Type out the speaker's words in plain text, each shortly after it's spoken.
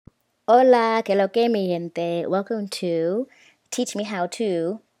Hola, que lo que mi gente. Welcome to Teach Me How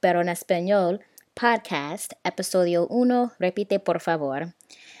To, pero en español, podcast, episodio uno, repite por favor.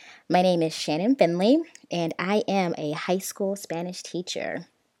 My name is Shannon Finley, and I am a high school Spanish teacher.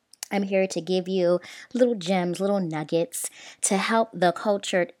 I'm here to give you little gems, little nuggets to help the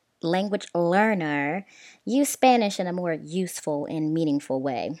cultured language learner use Spanish in a more useful and meaningful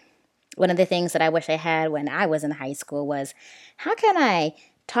way. One of the things that I wish I had when I was in high school was how can I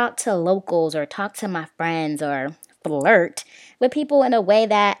talk to locals or talk to my friends or flirt with people in a way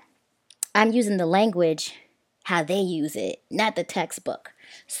that I'm using the language how they use it, not the textbook.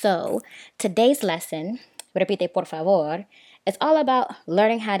 So today's lesson, repite por favor, is all about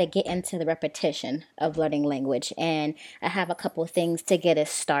learning how to get into the repetition of learning language. And I have a couple things to get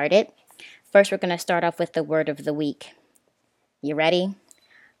us started. First, we're going to start off with the word of the week. You ready?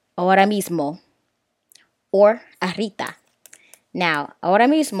 Ahora mismo, or ahorita. Now, ahora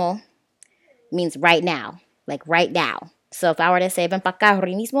mismo means right now, like right now. So if I were to say ven pa acá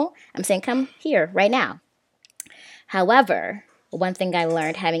ahora mismo, I'm saying come here right now. However, one thing I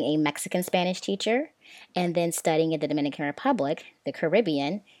learned having a Mexican Spanish teacher and then studying in the Dominican Republic, the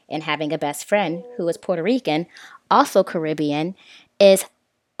Caribbean, and having a best friend who was Puerto Rican, also Caribbean, is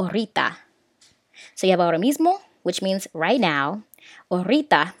ahorita. So you have ahora mismo, which means right now.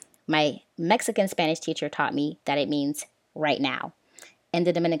 Ahorita, my Mexican Spanish teacher taught me that it means right now. In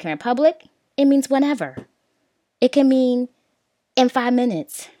the Dominican Republic, it means whenever. It can mean in 5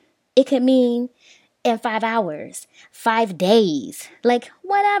 minutes. It could mean in 5 hours, 5 days, like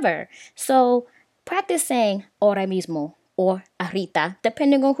whatever. So practice saying ahora mismo or ahorita,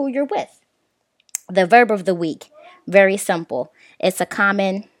 depending on who you're with. The verb of the week, very simple. It's a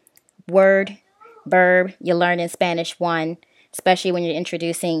common word, verb you learn in Spanish 1, especially when you're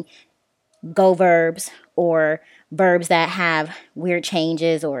introducing go verbs or verbs that have weird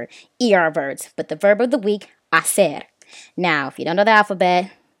changes or ER verbs. But the verb of the week, hacer. Now, if you don't know the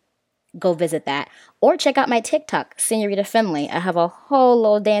alphabet, go visit that. Or check out my TikTok, Senorita Finley. I have a whole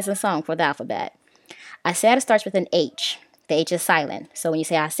little dancing song for the alphabet. Hacer starts with an H. The H is silent. So when you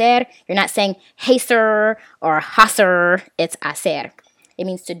say hacer, you're not saying hacer or hacer. It's hacer. It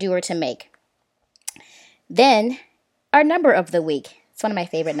means to do or to make. Then, our number of the week. It's one of my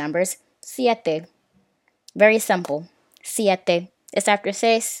favorite numbers. Siete. Very simple. Siete. It's after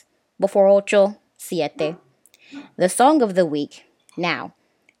seis, before ocho, siete. The song of the week. Now,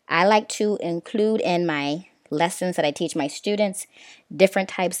 I like to include in my lessons that I teach my students different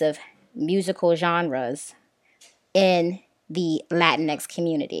types of musical genres in the Latinx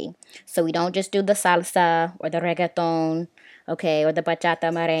community. So we don't just do the salsa or the reggaeton, okay, or the bachata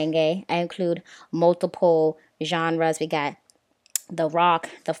merengue. I include multiple genres. We got the rock,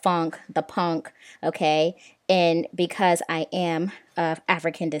 the funk, the punk, okay? And because I am of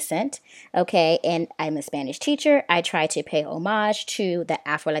African descent, okay, and I'm a Spanish teacher, I try to pay homage to the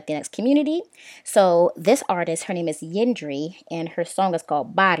Afro-Latinx community. So this artist, her name is Yendri, and her song is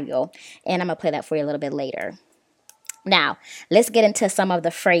called Barrio, and I'm going to play that for you a little bit later. Now, let's get into some of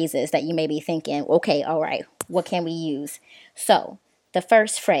the phrases that you may be thinking, okay, all right, what can we use? So, the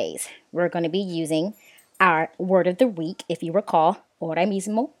first phrase, we're going to be using our word of the week, if you recall, ahora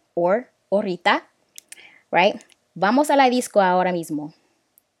mismo or ahorita, right? Vamos a la disco ahora mismo.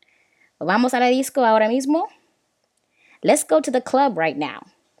 Vamos a la disco ahora mismo. Let's go to the club right now.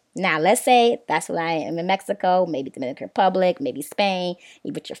 Now, let's say that's what I am in Mexico, maybe Dominican Republic, maybe Spain,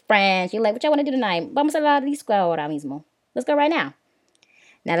 you with your friends. You're like, what y'all want to do tonight? Vamos a la disco ahora mismo. Let's go right now.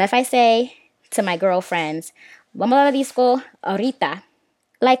 Now, if I say to my girlfriends, vamos a la disco ahorita,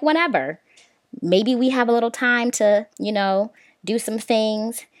 like whenever. Maybe we have a little time to, do some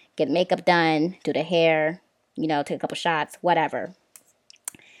things, get makeup done, do the hair, take a couple shots, whatever.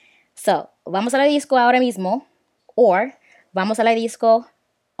 So, vamos a la disco ahora mismo, or vamos a la disco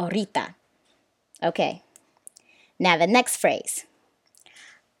ahorita. Okay. Now, the next phrase.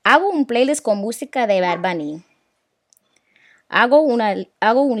 Hago un playlist con música de Bad Bunny. Hago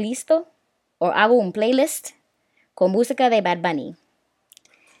un listo, or hago un playlist con música de Bad Bunny.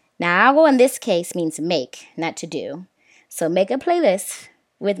 Now, hago in this case means make, not to do. So make a playlist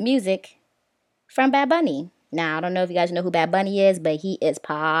with music from Bad Bunny. Now, I don't know if you guys know who Bad Bunny is, but he is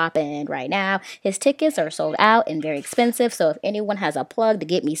popping right now. His tickets are sold out and very expensive. So if anyone has a plug to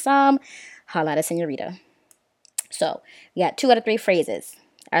get me some, holla at Senorita. So we got 2 out of 3 phrases.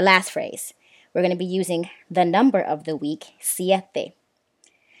 Our last phrase. We're going to be using the number of the week, siete.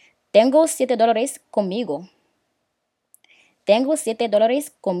 Tengo $7 conmigo. Tengo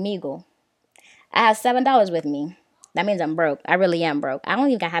 $7 conmigo. I have $7 with me. That means I'm broke. I really am broke. I don't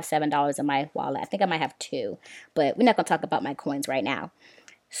even have $7 in my wallet. I think I might have 2. But we're not going to talk about my coins right now.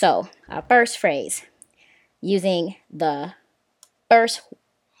 So, our first phrase, using the first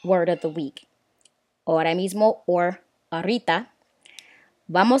word of the week. Ahora mismo or ahorita.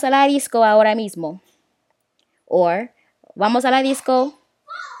 Vamos a la disco ahora mismo. Or vamos a la disco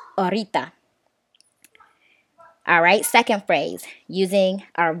ahorita. All right, second phrase, using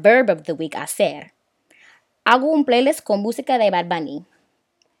our verb of the week, hacer. Hago un playlist con música de Bad Bunny.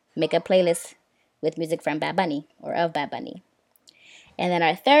 Make a playlist with music from Bad Bunny or of Bad Bunny. And then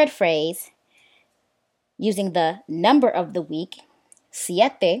our third phrase, using the number of the week,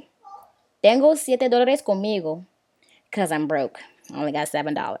 siete. Tengo $7 conmigo because I'm broke. I only got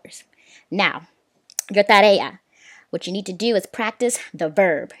 $7. Now, your tarea. What you need to do is practice the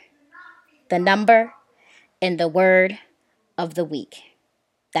verb, the number, and the word of the week.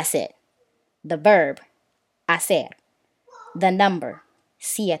 That's it. The verb, hacer. The number,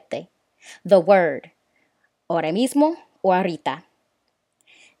 siete. The word, ahora mismo o ahorita.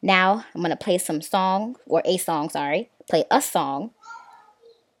 Now, I'm going to play some song, or a song, sorry. Play a song.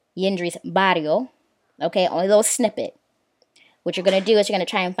 Yendri's Barrio. Okay, only a little snippet. What you're going to do is you're going to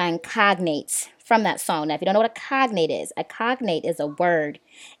try and find cognates from that song. Now, if you don't know what a cognate is a word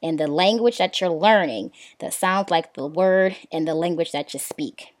in the language that you're learning that sounds like the word in the language that you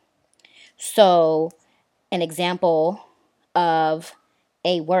speak. So, an example of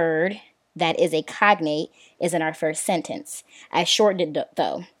a word that is a cognate is in our first sentence. I shortened it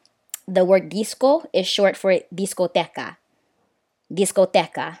though. The word disco is short for discoteca.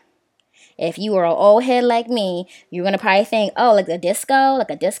 Discoteca. If you are an old head like me, you're going to probably think, oh, like a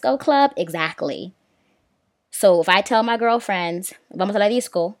disco club? Exactly. So if I tell my girlfriends, vamos a la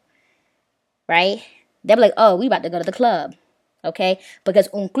disco, right? They'll be like, oh, we about to go to the club. Okay? Because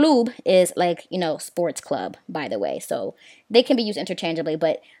un club is like, sports club, by the way. So they can be used interchangeably,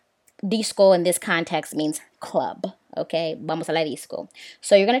 but disco in this context means club. Okay? Vamos a la disco.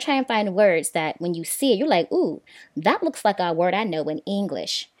 So you're going to try and find words that when you see it, you're like, ooh, that looks like a word I know in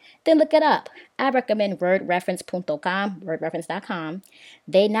English. Then look it up. I recommend wordreference.com.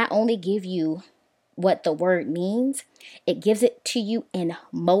 They not only give you what the word means, it gives it to you in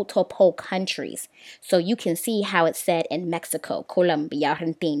multiple countries. So you can see how it's said in Mexico, Colombia,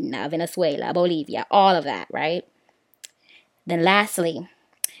 Argentina, Venezuela, Bolivia, all of that, right? Then lastly,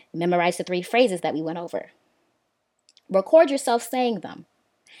 memorize the 3 phrases that we went over. Record yourself saying them.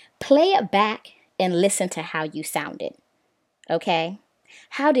 Play it back and listen to how you sounded. Okay?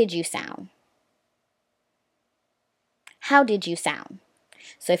 How did you sound? How did you sound?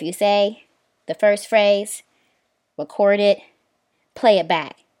 So if you say the first phrase, record it, play it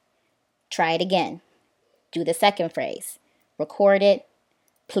back. Try it again. Do the second phrase. Record it,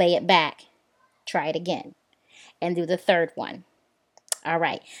 play it back. Try it again. And do the third one. All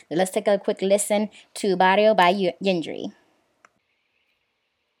right. Now let's take a quick listen to Barrio by Yendri.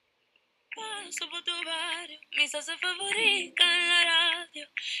 Paso por tu barrio, mi salsa favorita en la radio.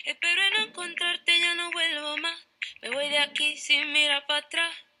 Espero en encontrarte, ya no vuelvo más. Me voy de aquí sin mirar para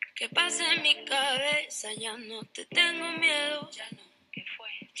atrás. ¿Qué pasa en mi cabeza? Ya no te tengo miedo. Ya no, ¿qué fue?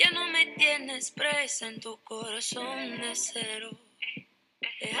 Ya no me tienes presa en tu corazón de acero.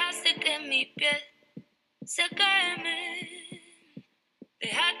 Dejaste que mi piel se queme.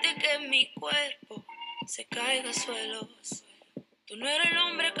 Dejaste que mi cuerpo se caiga al suelo. Tú no eres el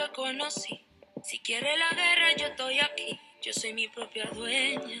hombre que conocí. Si quieres la guerra, yo estoy aquí. Yo soy mi propia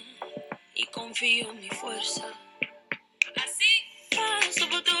dueña y confío en mi fuerza. Así paso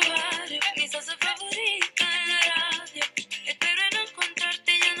por tu barrio, mi salsa favorita en la radio. Espero en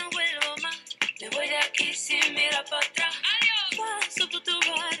encontrarte, ya no vuelvo más. Me voy de aquí sin mirar para atrás. Adiós. Paso por tu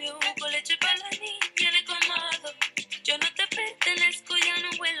barrio, busco leche para la niña en el colmado. Yo no te pertenezco, ya no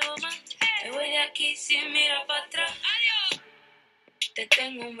vuelvo más. Me voy de aquí sin mirar para atrás. Adiós. Te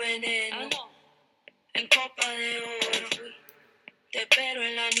tengo un veneno en copa de oro. Te espero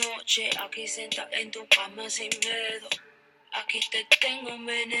en la noche, aquí sentada en tu cama sin miedo. Aquí te tengo un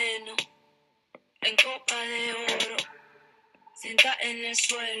veneno en copa de oro. Sentada en el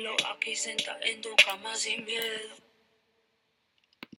suelo, aquí sentada en tu cama sin miedo.